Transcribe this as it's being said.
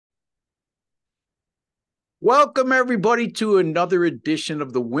Welcome, everybody, to another edition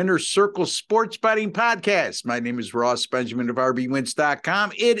of the Winner's Circle Sports Betting Podcast. My name is Ross Benjamin of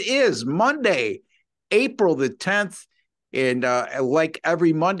RBWins.com. It is Monday, April the 10th. And like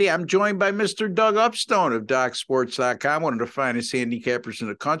every Monday, I'm joined by Mr. Doug Upstone of DocSports.com, one of the finest handicappers in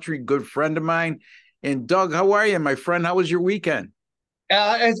the country, good friend of mine. And Doug, how are you, my friend? How was your weekend?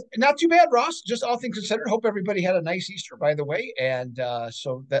 Not too bad, Ross. Just all things considered. Hope everybody had a nice Easter, by the way, and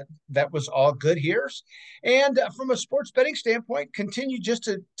so that was all good here. And from a sports betting standpoint, continue just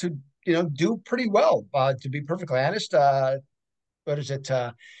to do pretty well. To be perfectly honest, what is it?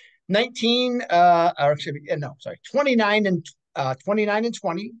 19 or excuse me, no, sorry, 29 and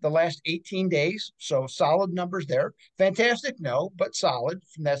 20 the last 18 days. So solid numbers there. Fantastic, no, but solid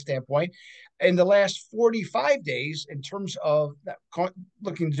from that standpoint. In the last 45 days, in terms of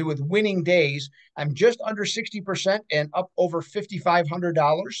looking to do with winning days, I'm just under 60% and up over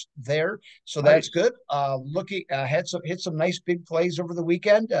 $5,500 there. So that's Nice. good. Looking had some hit some nice big plays over the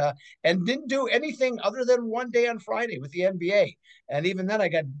weekend, and didn't do anything other than one day on Friday with the NBA. And even then, I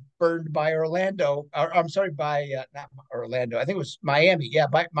got burned by Orlando. Or, I'm sorry, by not Orlando. I think it was Miami. Yeah,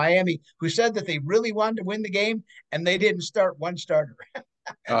 by Miami, who said that they really wanted to win the game and they didn't start one starter.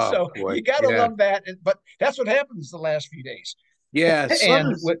 Oh, So boy. you got to Yeah. love that. But that's what happens the last few days. Yeah.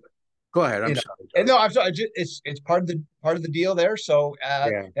 And with Go ahead. I'm you know, sorry, and Doug. no, I'm sorry. It's part of the deal there. So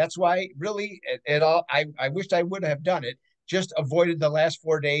Yeah. that's why really it all. I wished I would have done it. Just avoided the last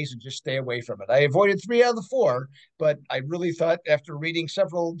 4 days and just stay away from it. I avoided three out of the four, but I really thought after reading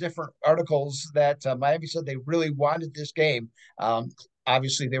several different articles that Miami said they really wanted this game.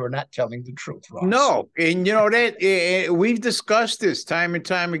 Obviously, they were not telling the truth, Ross. No, and you know that we've discussed this time and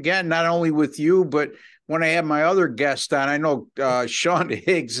time again, not only with you, but when I have my other guest on. I know Sean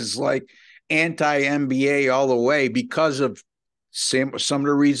Higgs is like anti NBA all the way because of some of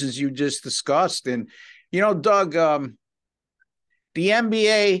the reasons you just discussed. And Doug, the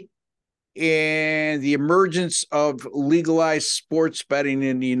NBA and the emergence of legalized sports betting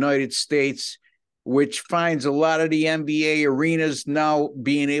in the United States, which finds a lot of the NBA arenas now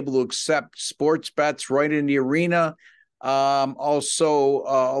being able to accept sports bets right in the arena. Also,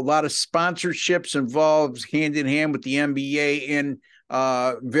 a lot of sponsorships involved hand in hand with the NBA and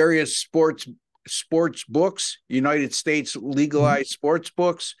various sports books, United States legalized sports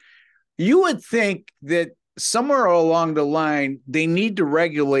books. You would think that somewhere along the line, they need to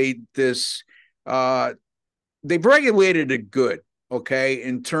regulate this. Uh, they've regulated it good, okay,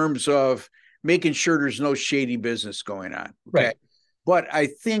 in terms of making sure there's no shady business going on, okay? Right. But I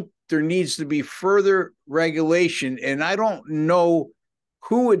think there needs to be further regulation, and I don't know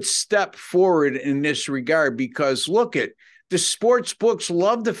who would step forward in this regard because look at the sports books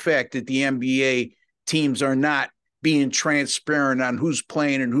love the fact that the NBA teams are not being transparent on who's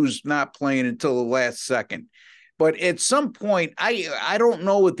playing and who's not playing until the last second. But at some point, I don't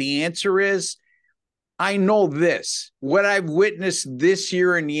know what the answer is. I know this, what I've witnessed this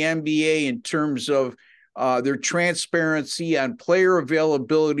year in the NBA in terms of their transparency on player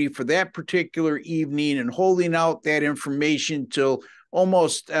availability for that particular evening and holding out that information till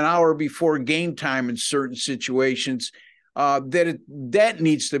almost an hour before game time in certain situations, that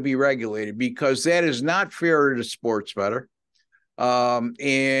needs to be regulated because that is not fair to the sports bettor.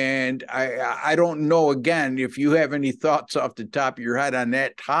 And I don't know, again, if you have any thoughts off the top of your head on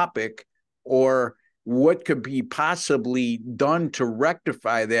that topic or what could be possibly done to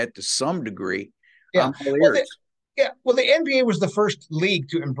rectify that to some degree. Yeah. I'm all Well, ears. the NBA was the first league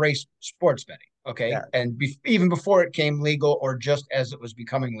to embrace sports betting. Okay, Yeah. and even before it came legal, or just as it was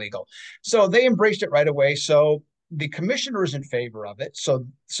becoming legal, so they embraced it right away. So the commissioner is in favor of it.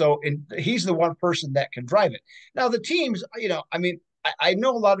 He's the one person that can drive it. Now the teams, I mean, I know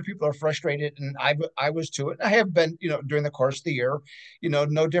a lot of people are frustrated, and I was too. And I have been, during the course of the year.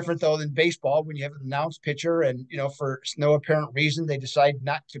 No different though than baseball when you have an announced pitcher, and for no apparent reason they decide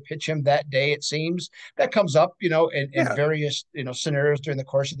not to pitch him that day. It seems that comes up, in Yeah. various scenarios during the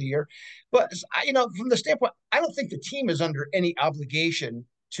course of the year. But from the standpoint, I don't think the team is under any obligation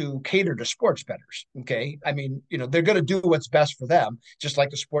to cater to sports bettors. Okay. I mean, they're going to do what's best for them, just like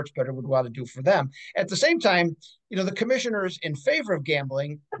the sports bettor would want to do for them. At the same time, the commissioner is in favor of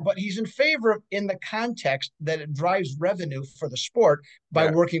gambling, but he's in favor of in the context that it drives revenue for the sport by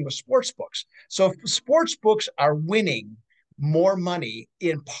Yeah. working with sports books. So if sports books are winning more money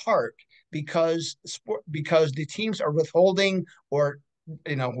in part because the teams are withholding or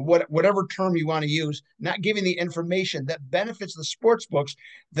whatever term you want to use, not giving the information that benefits the sports books,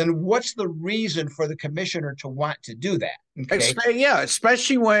 then what's the reason for the commissioner to want to do that? Okay. Yeah,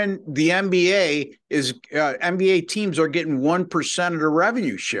 especially when the NBA teams are getting 1% of the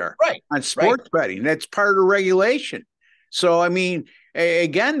revenue share Right. on Right. sports betting. That's part of the regulation. So, I mean,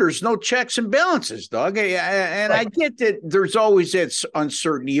 again, there's no checks and balances, Doug. And I Right. get that there's always that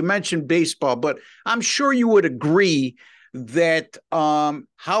uncertainty. You mentioned baseball, but I'm sure you would agree that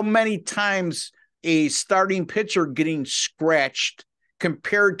how many times a starting pitcher getting scratched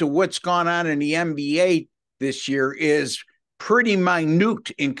compared to what's gone on in the NBA this year is pretty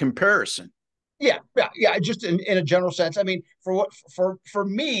minute in comparison. Yeah. Just in a general sense. I mean, for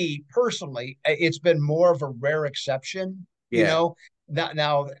me personally, it's been more of a rare exception. Yeah.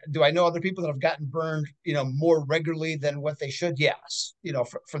 Now, do I know other people that have gotten burned, more regularly than what they should? Yes,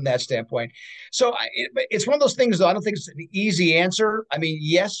 from that standpoint. So it's one of those things, though. I don't think it's an easy answer. I mean,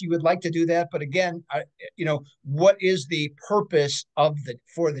 yes, you would like to do that, but again, what is the purpose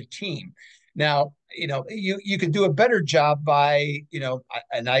for the team? Now, you could do a better job by, I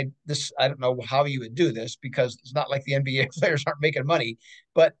don't know how you would do this because it's not like the NBA players aren't making money,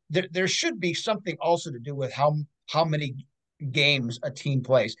 but there should be something also to do with how many games a team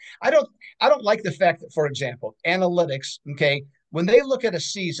plays. I don't like the fact that, for example, analytics, okay, when they look at a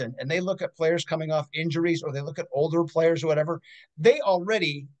season and they look at players coming off injuries or they look at older players or whatever, they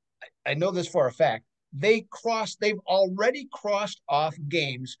already, I know this for a fact, they've already crossed off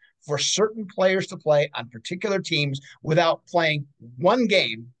games for certain players to play on particular teams without playing one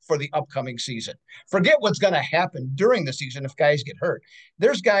game for the upcoming season. Forget what's going to happen during the season if guys get hurt.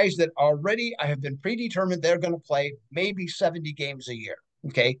 There's guys that already I have been predetermined they're going to play maybe 70 games a year.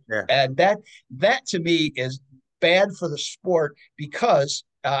 Okay. Yeah. And that to me is bad for the sport because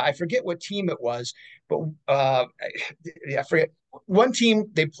I forget what team it was, but I forget. One team,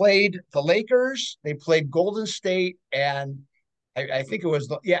 they played the Lakers, they played Golden State, and I think it was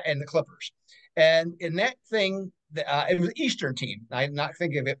and the Clippers. And in that thing, it was the Eastern team. I'm not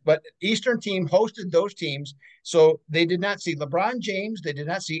thinking of it, but Eastern team hosted those teams. So they did not see LeBron James, they did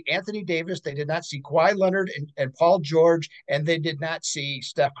not see Anthony Davis, they did not see Kawhi Leonard and Paul George, and they did not see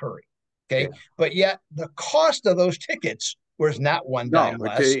Steph Curry. Okay. Yeah. But yet the cost of those tickets was not one dime No,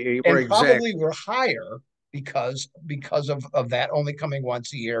 less and exactly. probably were higher because of that only coming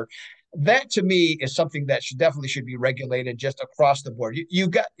once a year. That to me is something that should be regulated just across the board.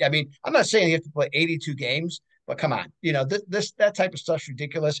 I mean, I'm not saying you have to play 82 games, but come on, that type of stuff's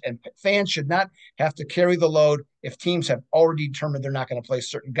ridiculous, and fans should not have to carry the load if teams have already determined they're not going to play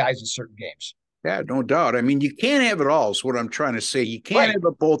certain guys in certain games. Yeah, no doubt. I mean, you can't have it all, is what I'm trying to say. You can't Right. have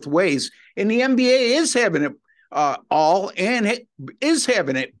it both ways. And the NBA is having it all and is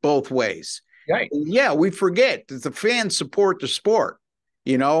having it both ways. Right. Yeah, we forget that the fans support the sport.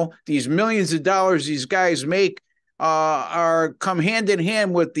 These millions of dollars these guys make are come hand in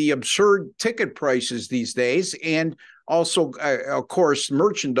hand with the absurd ticket prices these days, and also, of course,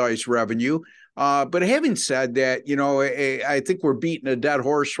 merchandise revenue. But having said that, I think we're beating a dead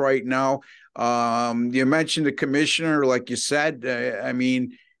horse right now. You mentioned the commissioner, like you said. I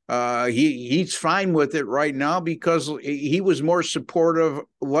mean, he's fine with it right now because he was more supportive,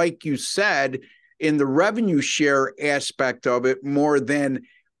 like you said, in the revenue share aspect of it more than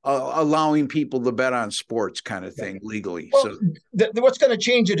allowing people to bet on sports kind of thing legally. Well, So what's going to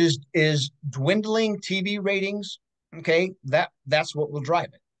change it is dwindling TV ratings. Okay, that's what will drive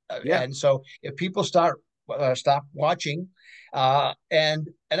it. yeah, And so if people stop watching, and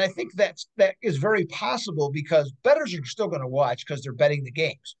I think that is very possible because bettors are still going to watch because they're betting the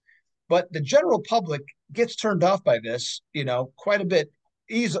games, but the general public gets turned off by this, quite a bit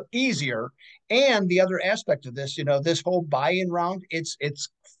easier. And the other aspect of this, this whole buy-in round, it's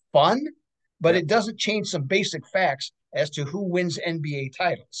fun, but yeah. it doesn't change some basic facts as to who wins NBA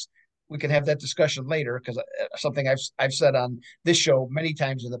titles. We can have that discussion later because something I've said on this show many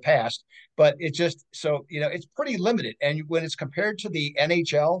times in the past. But it's just so it's pretty limited. And when it's compared to the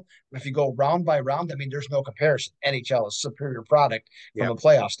NHL, if you go round by round, I mean, there's no comparison. NHL is a superior product from Yeah. a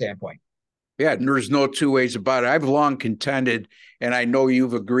playoff standpoint. Yeah, and there's no two ways about it. I've long contended, and I know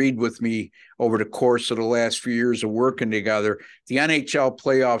you've agreed with me over the course of the last few years of working together, the NHL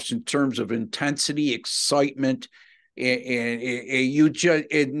playoffs in terms of intensity, excitement,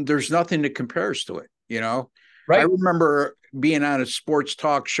 and there's nothing that compares to it. I Right. remember being on a sports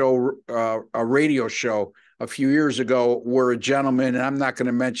talk show, a radio show a few years ago, where a gentleman, and I'm not going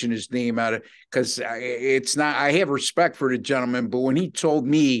to mention his name out of because it's not. I have respect for the gentleman, but when he told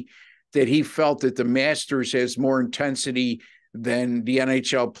me that he felt that the Masters has more intensity than the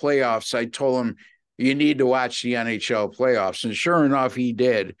NHL playoffs, I told him, you need to watch the NHL playoffs. And sure enough, he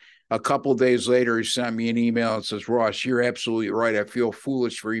did. A couple of days later, he sent me an email and says, Ross, you're absolutely right. I feel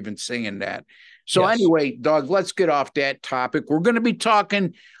foolish for even saying that. So Yes. anyway, Doug, let's get off that topic. We're going to be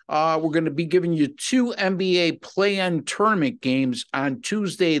talking, we're going to be giving you two NBA play-in tournament games on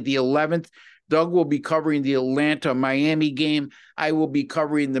Tuesday, the 11th. Doug will be covering the Atlanta-Miami game. I will be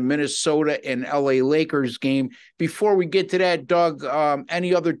covering the Minnesota and LA Lakers game. Before we get to that, Doug,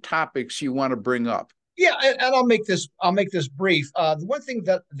 any other topics you want to bring up? Yeah, and I'll make this brief. The one thing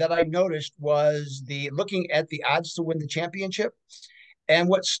that I noticed was the looking at the odds to win the championship, and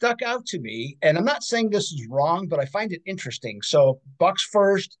what stuck out to me, and I'm not saying this is wrong, but I find it interesting. So Bucks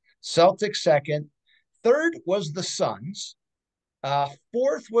first, Celtics second, third was the Suns,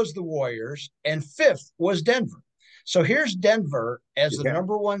 fourth was the Warriors, and fifth was Denver. So here's Denver as the Yeah.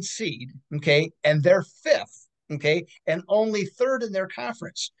 number one seed, okay, and they're fifth, okay, and only third in their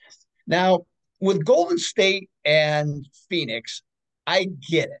conference. Now, with Golden State and Phoenix, I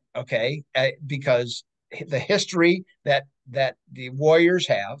get it, okay, because the history that the Warriors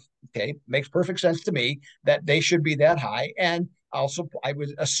have, okay, makes perfect sense to me that they should be that high, and also I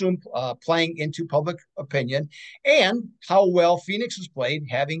would assume playing into public opinion, and how well Phoenix has played,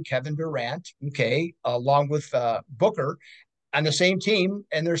 having Kevin Durant, okay, along with Booker on the same team,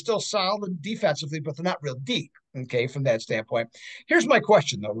 and they're still solid defensively, but they're not real deep. Okay, from that standpoint. Here's my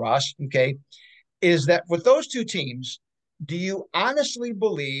question, though, Ross. Okay, is that with those two teams, do you honestly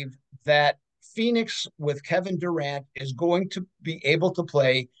believe that Phoenix with Kevin Durant is going to be able to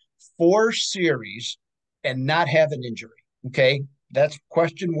play four series and not have an injury? Okay, that's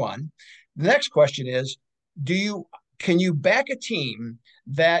question one. The next question is, do you can you back a team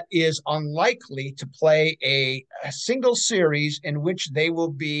that is unlikely to play a single series in which they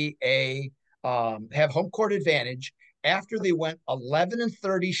will be a have home court advantage after they went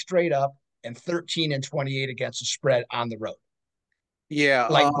 11-30 straight up and 13-28 against the spread on the road, Yeah.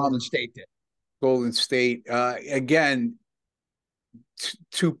 like Golden State did? Golden State. Again,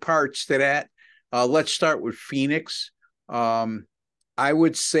 two parts to that. Let's start with Phoenix. I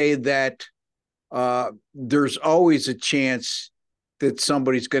would say that there's always a chance that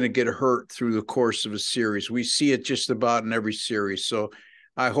somebody's going to get hurt through the course of a series. We see it just about in every series. So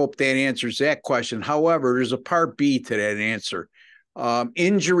I hope that answers that question. However, there's a part B to that answer.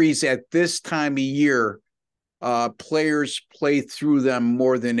 Injuries at this time of year, players play through them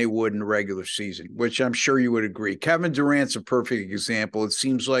more than they would in the regular season, which I'm sure you would agree. Kevin Durant's a perfect example. It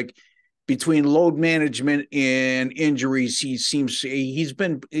seems like between load management and injuries, he's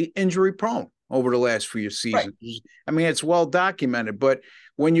been injury prone over the last few Right. seasons. I mean, it's well documented, but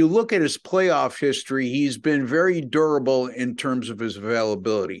when you look at his playoff history, he's been very durable in terms of his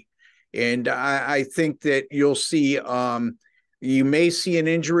availability. And I think that you may see an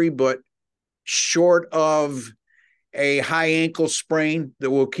injury, but short of a high ankle sprain that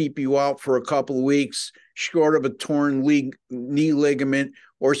will keep you out for a couple of weeks, short of a torn knee ligament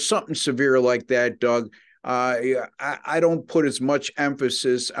or something severe like that, Doug. I don't put as much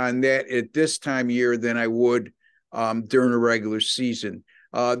emphasis on that at this time of year than I would during the regular season.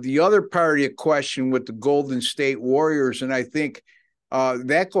 The other part of the question with the Golden State Warriors, and I think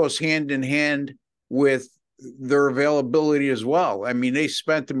that goes hand in hand with their availability as well. I mean, they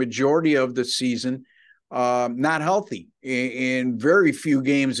spent the majority of the season not healthy. In very few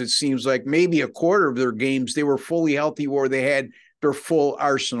games, it seems like maybe a quarter of their games, they were fully healthy where they had their full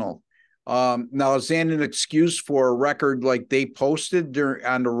arsenal. Now, is that an excuse for a record like they posted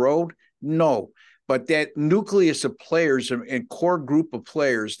on the road? No. But that nucleus of players and core group of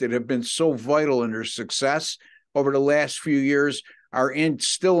players that have been so vital in their success over the last few years are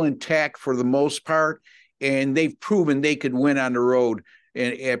still intact for the most part, and they've proven they could win on the road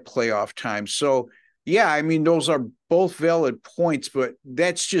at playoff time. So, yeah, I mean, those are both valid points, but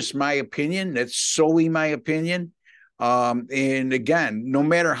that's just my opinion. That's solely my opinion. And again, no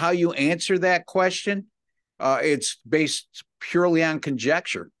matter how you answer that question, it's based purely on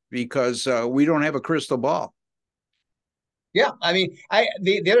conjecture because we don't have a crystal ball. Yeah, I mean,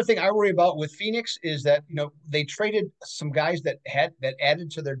 the other thing I worry about with Phoenix is that they traded some guys that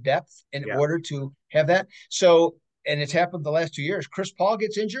added to their depth in Yeah. order to have that. So, and it's happened the last 2 years. Chris Paul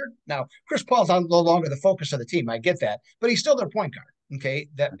gets injured. Now, Chris Paul's no longer the focus of the team. I get that, but he's still their point guard. Okay,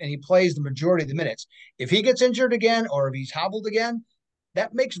 and he plays the majority of the minutes. If he gets injured again, or if he's hobbled again,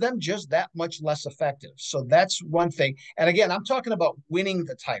 that makes them just that much less effective. So that's one thing. And again, I'm talking about winning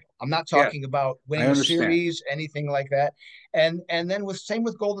the title. I'm not Yeah, talking about I winning a understand. series, anything like that. And then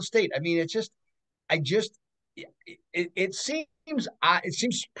with Golden State. I mean, I just it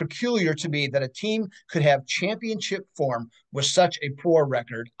seems peculiar to me that a team could have championship form with such a poor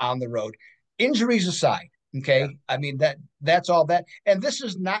record on the road. injuries aside, Yeah. okay, I mean that's all that, and this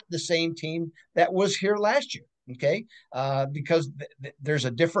is not the same team that was here last year. Okay, because there's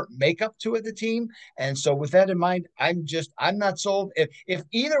a different makeup to it, the team, and so with that in mind, I'm not sold. If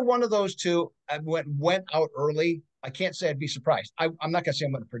either one of those two went out early, I can't say I'd be surprised. I'm not going to say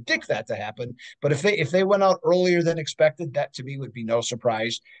I'm going to predict that to happen, but if they went out earlier than expected, that to me would be no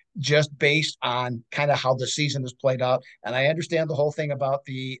surprise, just based on kind of how the season has played out. And I understand the whole thing about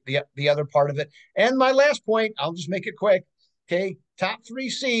the other part of it. And my last point, I'll just make it quick. Okay, top three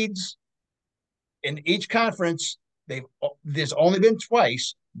seeds in each conference. There's only been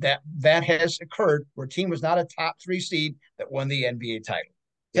twice that has occurred where a team was not a top three seed that won the NBA title.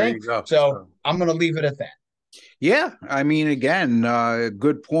 There Okay, you go. so So, I'm going to leave it at that. yeah, I mean, again,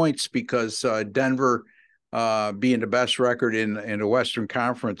 good points because Denver being the best record in the Western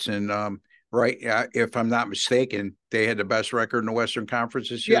Conference, and right, if I'm not mistaken, they had the best record in the Western Conference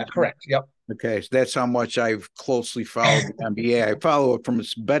this year. Yeah, correct. Yep. Okay, so that's how much I've closely followed the NBA. I follow it from a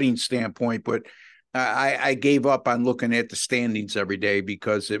betting standpoint, but I gave up on looking at the standings every day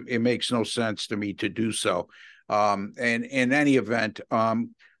because it makes no sense to me to do so. And in any event, a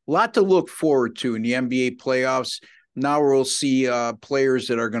lot to look forward to in the NBA playoffs. Now we'll see players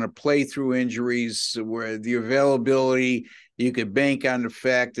that are going to play through injuries, where the availability, you could bank on the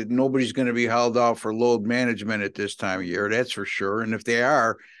fact that nobody's going to be held out for load management at this time of year. That's for sure. And if they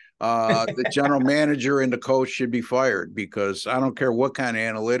are, the general manager and the coach should be fired, because I don't care what kind of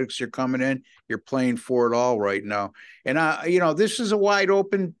analytics you're coming in, you're playing for it all right now. And this is a wide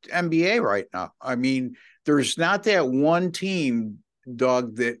open NBA right now. I mean, there's not that one team,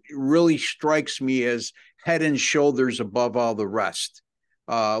 Doug, that really strikes me as head and shoulders above all the rest.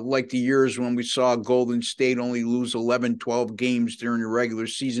 Like the years when we saw Golden State only lose 11, 12 games during the regular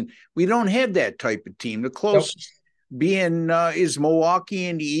season. We don't have that type of team. The Nope. closest being is Milwaukee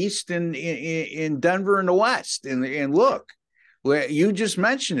in the East and in Denver in the West. And look, you just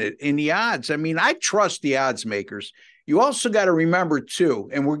mentioned it in the odds. I mean, I trust the odds makers. You also got to remember too,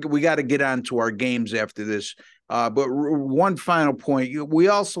 and we got to get on to our games after this. But one final point, we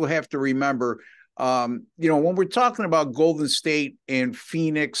also have to remember, when we're talking about Golden State and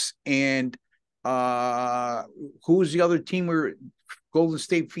Phoenix and who was the other team? Golden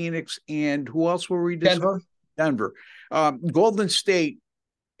State, Phoenix, and who else were we discussing? Denver. Denver. Golden State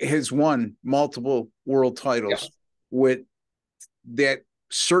has won multiple world titles with that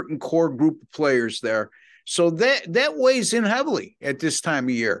certain core group of players there. So that weighs in heavily at this time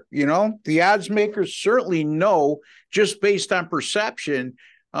of year. The odds makers certainly know, just based on perception,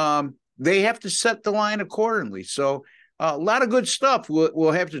 they have to set the line accordingly. So a lot of good stuff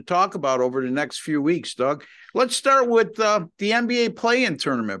we'll have to talk about over the next few weeks, Doug. Let's start with the NBA play-in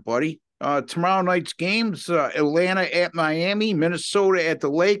tournament, buddy. Tomorrow night's games, Atlanta at Miami, Minnesota at the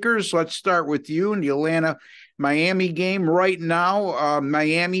Lakers. Let's start with you in the Atlanta-Miami game right now.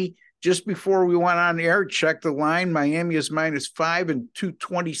 Miami, just before we went on air, check the line. Miami is -5 and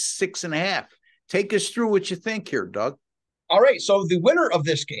 226.5. Take us through what you think here, Doug. All right, so the winner of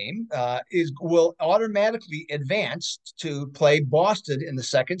this game will automatically advance to play Boston in the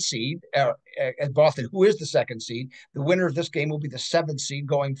second seed. Boston, who is the second seed, the winner of this game will be the seventh seed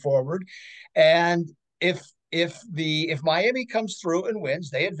going forward. And if Miami comes through and wins,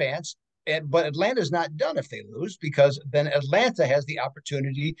 they advance. But Atlanta's not done if they lose, because then Atlanta has the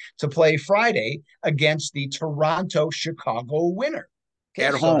opportunity to play Friday against the Toronto-Chicago winner. Okay,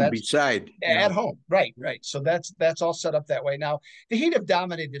 At so home, that's beside, at home, right. So that's all set up that way. Now, the Heat have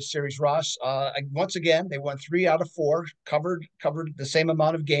dominated this series, Ross. Once again, they won 3 out of 4, covered the same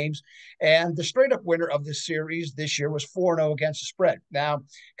amount of games, and the straight up winner of this series this year was 4-0 against the spread. Now,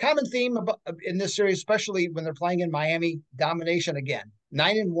 common theme in this series, especially when they're playing in Miami, domination again.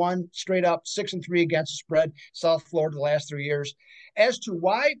 9-1 straight up, 6-3 against the spread. South Florida the last 3 years. As to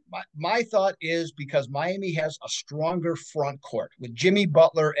why, my thought is because Miami has a stronger front court with Jimmy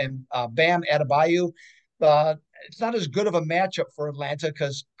Butler and Bam Adebayo. It's not as good of a matchup for Atlanta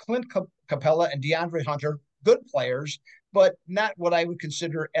because Clint Capella and DeAndre Hunter, good players, but not what I would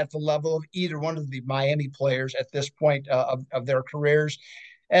consider at the level of either one of the Miami players at this point of their careers.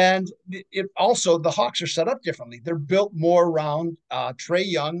 And also, the Hawks are set up differently. They're built more around Trae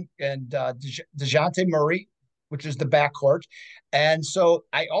Young and DeJounte Murray, which is the backcourt. And so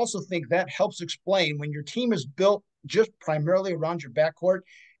I also think that helps explain when your team is built just primarily around your backcourt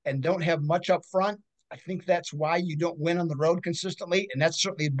and don't have much up front. I think that's why you don't win on the road consistently. And that's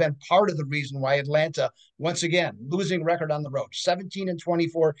certainly been part of the reason why Atlanta, once again, losing record on the road,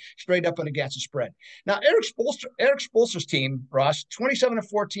 17-24 straight up and against the spread. Now, Eric Spoelstra's team, Ross,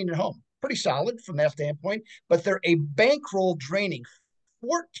 27-14 at home. Pretty solid from that standpoint, but they're a bankroll draining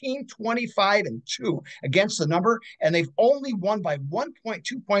 14, 25, and 2 against the number, and they've only won by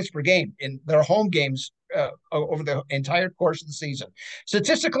 1.2 points per game in their home games over the entire course of the season.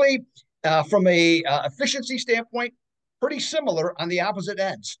 Statistically, from a efficiency standpoint, pretty similar on the opposite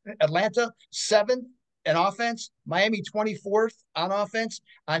ends. Atlanta, 7th in offense, Miami 24th on offense.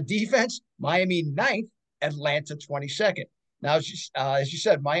 On defense, Miami 9th, Atlanta 22nd. Now, as you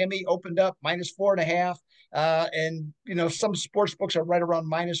said, Miami opened up -4.5. And, some sports books are right around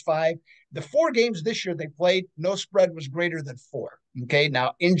 -5. The 4 games this year they played, no spread was greater than 4. Okay.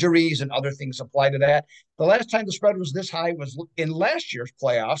 Now, injuries and other things apply to that. The last time the spread was this high was in last year's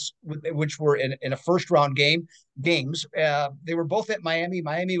playoffs, which were in a first round games. They were both at Miami.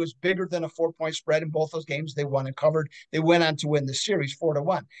 Miami was bigger than a 4-point spread in both those games. They won and covered. They went on to win the series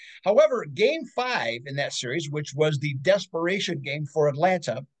 4-1. However, game 5 in that series, which was the desperation game for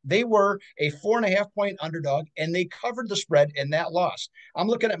Atlanta, they were a 4.5-point underdog, and they covered the spread in that loss. I'm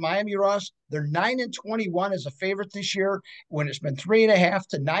looking at Miami, Ross. They're 9-21 as a favorite this year when it's been 3.5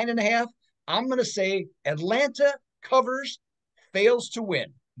 to 9.5. I'm going to say Atlanta covers, fails to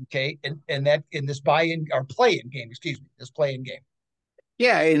win. Okay, and that in this buy-in or play-in game, this play-in game.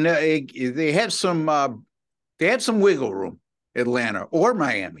 Yeah, and they have some wiggle room, Atlanta or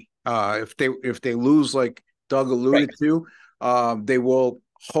Miami. If they lose, like Doug alluded to, they will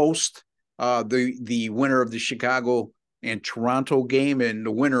host the winner of the Chicago and Toronto game, and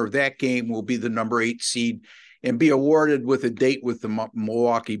the winner of that game will be the number 8 seed and be awarded with a date with the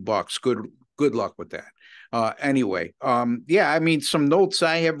Milwaukee Bucks. Good luck with that. Anyway, I mean, some notes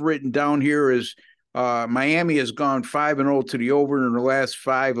I have written down here is Miami has gone 5-0 to the over in their last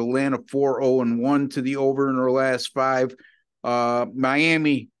 5. Atlanta 4-0-1 to the over in their last 5.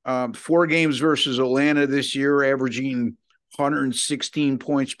 Miami 4 games versus Atlanta this year, averaging 116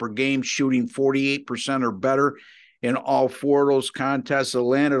 points per game, shooting 48% or better in all 4 of those contests.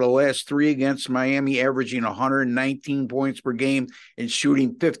 Atlanta, the last 3 against Miami, averaging 119 points per game and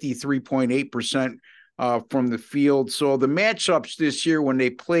shooting 53.8% from the field. So the matchups this year when they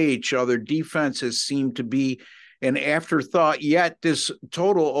play each other, defenses seem to be an afterthought, yet this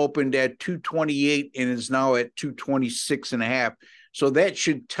total opened at 228 and is now at 226.5. So that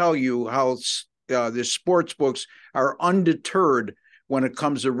should tell you how the sports books are undeterred when it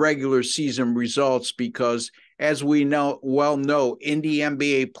comes to regular season results, because as we know in the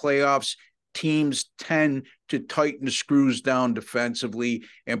NBA playoffs, teams tend to tighten the screws down defensively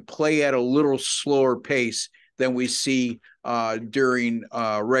and play at a little slower pace than we see during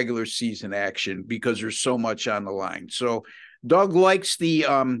regular season action, because there's so much on the line. So Doug likes the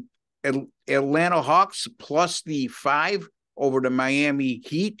Atlanta Hawks plus the 5 over the Miami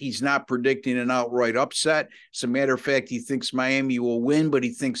Heat. He's not predicting an outright upset. As a matter of fact, he thinks Miami will win, but he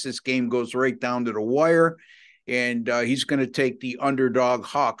thinks this game goes right down to the wire. And he's going to take the underdog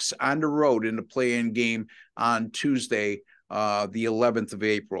Hawks on the road in the play-in game on Tuesday, the 11th of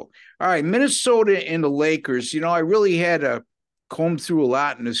April. All right, Minnesota and the Lakers. I really had to comb through a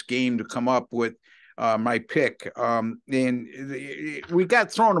lot in this game to come up with my pick. And we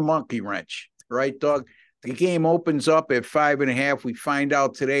got thrown a monkey wrench, right, Doug? The game opens up at 5.5. We find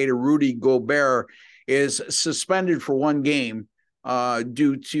out today that Rudy Gobert is suspended for 1 game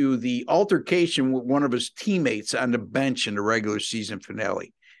due to the altercation with one of his teammates on the bench in the regular season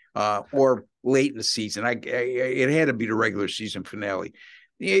finale, or late in the season. It had to be the regular season finale.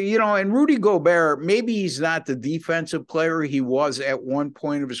 And Rudy Gobert, maybe he's not the defensive player he was at one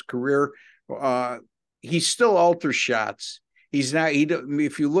point of his career. He still alters shots. He's not.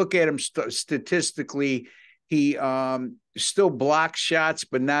 If you look at him statistically, he still blocks shots,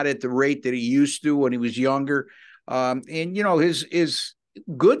 but not at the rate that he used to when he was younger. And his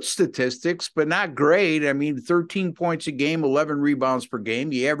good statistics, but not great. I mean, 13 points a game, 11 rebounds per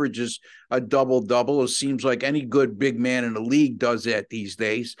game. He averages a double-double. It seems like any good big man in the league does that these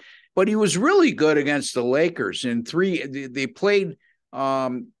days. But he was really good against the Lakers. They played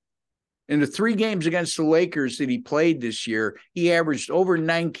in the 3 games against the Lakers that he played this year, he averaged over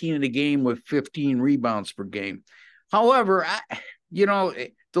 19 in a game with 15 rebounds per game. However,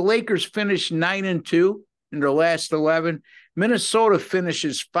 the Lakers finished 9-2 in their last 11. Minnesota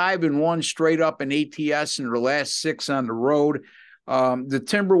finishes 5-1 straight up in ATS in their last 6 on the road. The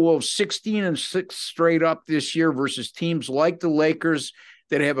Timberwolves 16-6 straight up this year versus teams like the Lakers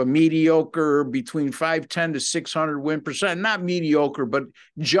that have a mediocre between 510 to 600 win percent. Not mediocre, but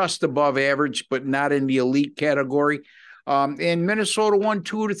just above average, but not in the elite category. And Minnesota won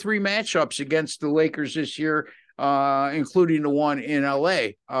 2 to 3 matchups against the Lakers this year, including the one in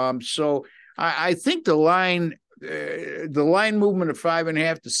LA. So I think the line movement of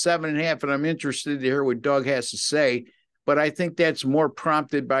 5.5 to 7.5, and I'm interested to hear what Doug has to say. but I think that's more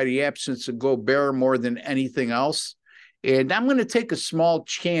prompted by the absence of Gobert more than anything else. And I'm going to take a small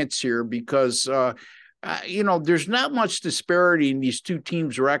chance here because, there's not much disparity in these two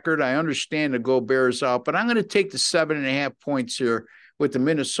teams' record. I understand the Gobert is out, but I'm going to take the 7.5 points here with the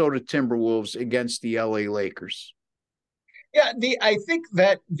Minnesota Timberwolves against the LA Lakers. Yeah, I think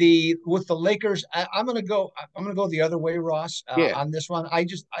that with the Lakers, I'm gonna go. I'm gonna go the other way, Ross, Yeah. on this one. I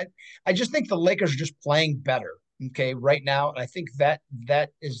just think the Lakers are just playing better. Okay, right now, and I think that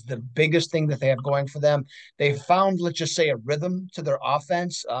is the biggest thing that they have going for them. They found, let's just say, a rhythm to their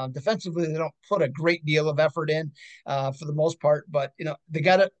offense. Defensively, they don't put a great deal of effort in for the most part, but they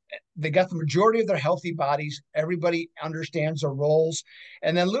got the majority of their healthy bodies. Everybody understands their roles,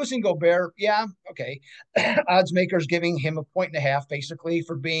 and then losing Gobert, yeah, okay. Odds makers giving him a point and a half basically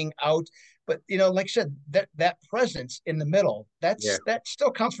for being out. But like I said, that presence in the middle, that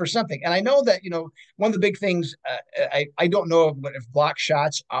still counts for something. And I know that one of the big things, I don't know if block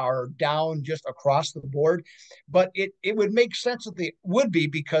shots are down just across the board, but it would make sense that they would be,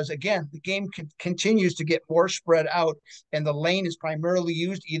 because again, the game continues to get more spread out, and the lane is primarily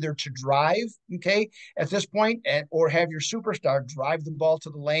used either to drive, okay, at this point, or have your superstar drive the ball to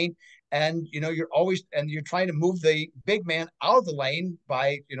the lane. And you're trying to move the big man out of the lane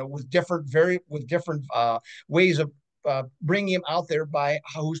by with different ways of bringing him out there by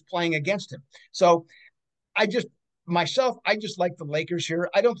who's playing against him. So I just I just like the Lakers here.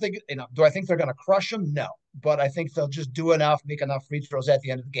 I don't think, do I think they're going to crush them? No, but I think they'll just do enough, make enough free throws at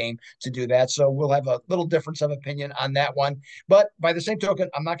the end of the game to do that. So we'll have a little difference of opinion on that one. But by the same token,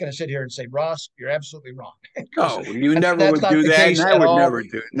 I'm not going to sit here and say, Ross, you're absolutely wrong. No, you never That's would not do the that, and case I at would all. never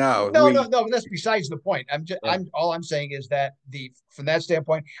do it. No, No. That's besides the point. I'm all I'm saying is that from that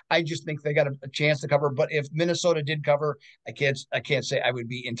standpoint, I just think they got a chance to cover. But if Minnesota did cover, I can't say I would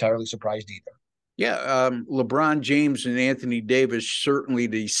be entirely surprised either. Yeah, LeBron James and Anthony Davis, certainly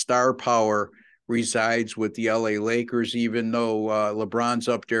the star power resides with the LA Lakers. Even though LeBron's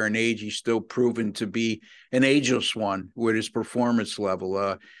up there in age, he's still proven to be an ageless one with his performance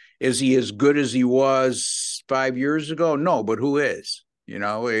level. Is he as good as he was 5 years ago? No, but who is?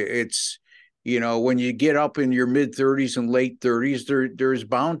 It's when you get up in your mid 30s and late 30s, there's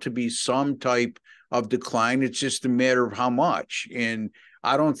bound to be some type of decline. It's just a matter of how much. And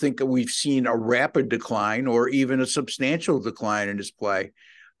I don't think that we've seen a rapid decline or even a substantial decline in his play.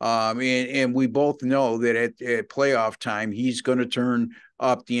 And we both know that at playoff time, he's going to turn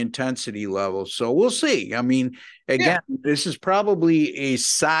up the intensity level. So we'll see. I mean, again, This is probably a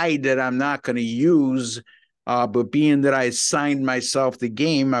side that I'm not going to use. But being that I assigned myself the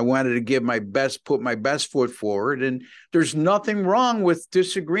game, I wanted to put my best foot forward. And there's nothing wrong with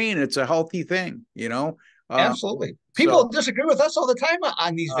disagreeing. It's a healthy thing, Absolutely. People disagree with us all the time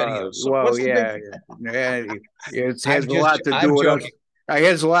on these videos. So well, what's the yeah, big it has a lot to do I'm with us. joking. It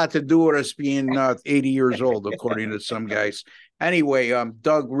has a lot to do with us being 80 years old, according to some guys. Anyway,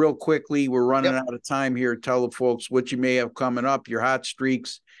 Doug, real quickly, we're running out of time here. Tell the folks what you may have coming up, your hot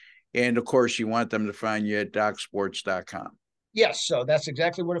streaks, and of course, you want them to find you at docsports.com. Yes, so that's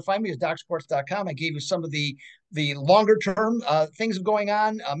exactly where to find me is docsports.com. I gave you some of the longer term things going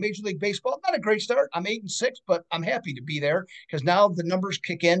on. Major League Baseball, not a great start. I'm 8-6, but I'm happy to be there because now the numbers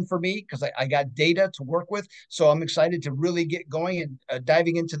kick in for me because I got data to work with. So I'm excited to really get going and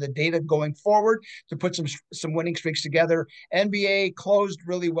diving into the data going forward to put some winning streaks together. NBA closed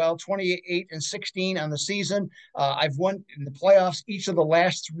really well, 28-16 on the season. I've won in the playoffs each of the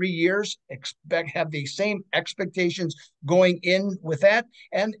last 3 years. Have the same expectations going in with that.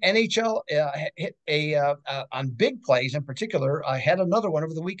 And NHL hit on big plays in particular. I had another one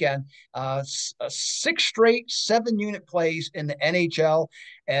over the weekend, 6 straight 7-unit plays in the NHL.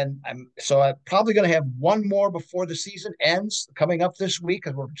 And I'm probably going to have one more before the season ends coming up this week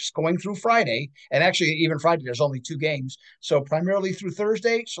because we're just going through Friday. And actually, even Friday, there's only 2 games. So primarily through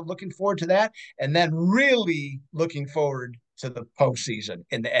Thursday. So looking forward to that. And then really looking forward to the postseason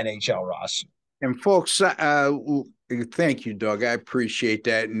in the NHL, Ross. And folks, thank you, Doug. I appreciate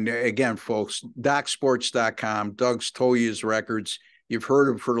that. And again, folks, docsports.com. Doug's told you his records. You've heard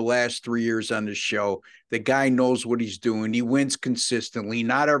him for the last 3 years on this show. The guy knows what he's doing. He wins consistently,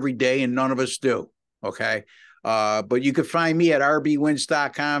 not every day, and none of us do. Okay. But you can find me at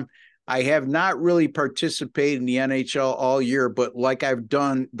rbwins.com. I have not really participated in the NHL all year, but like I've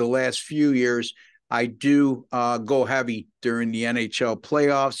done the last few years, I do go heavy during the NHL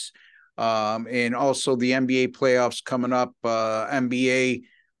playoffs. And also the NBA playoffs coming up. NBA,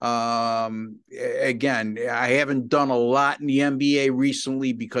 again, I haven't done a lot in the NBA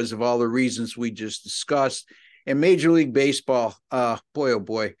recently because of all the reasons we just discussed. And Major League Baseball, boy, oh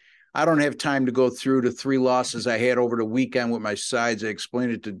boy, I don't have time to go through the 3 losses I had over the weekend with my sides. I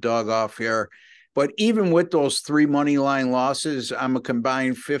explained it to Doug off here. But even with those 3 money line losses, I'm a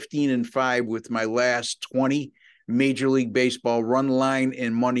combined 15-5 with my last 20 Major League Baseball run line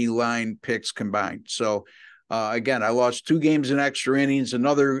and money line picks combined. So again, I lost 2 games in extra innings. In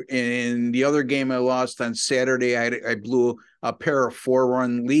the other game I lost on Saturday, I blew a pair of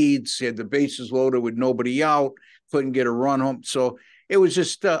 4-run leads, had the bases loaded with nobody out, couldn't get a run home. So it was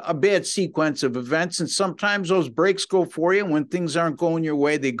just a bad sequence of events. And sometimes those breaks go for you. When things aren't going your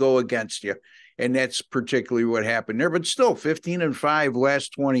way, they go against you. And that's particularly what happened there. But still, 15-5,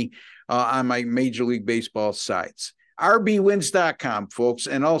 last 20 on my Major League Baseball sides. RBWins.com, folks,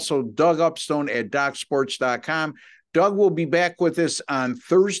 and also Doug Upstone at DocSports.com. Doug will be back with us on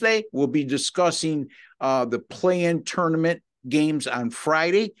Thursday. We'll be discussing the play-in tournament games on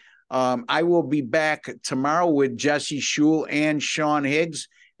Friday. I will be back tomorrow with Jesse Shule and Sean Higgs,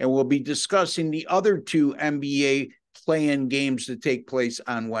 and we'll be discussing the other 2 NBA play-in games that take place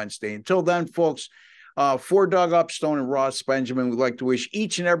on Wednesday. Until then, folks, for Doug Upstone and Ross Benjamin, we'd like to wish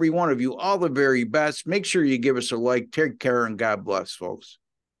each and every one of you all the very best. Make sure you give us a like. Take care, and God bless, folks.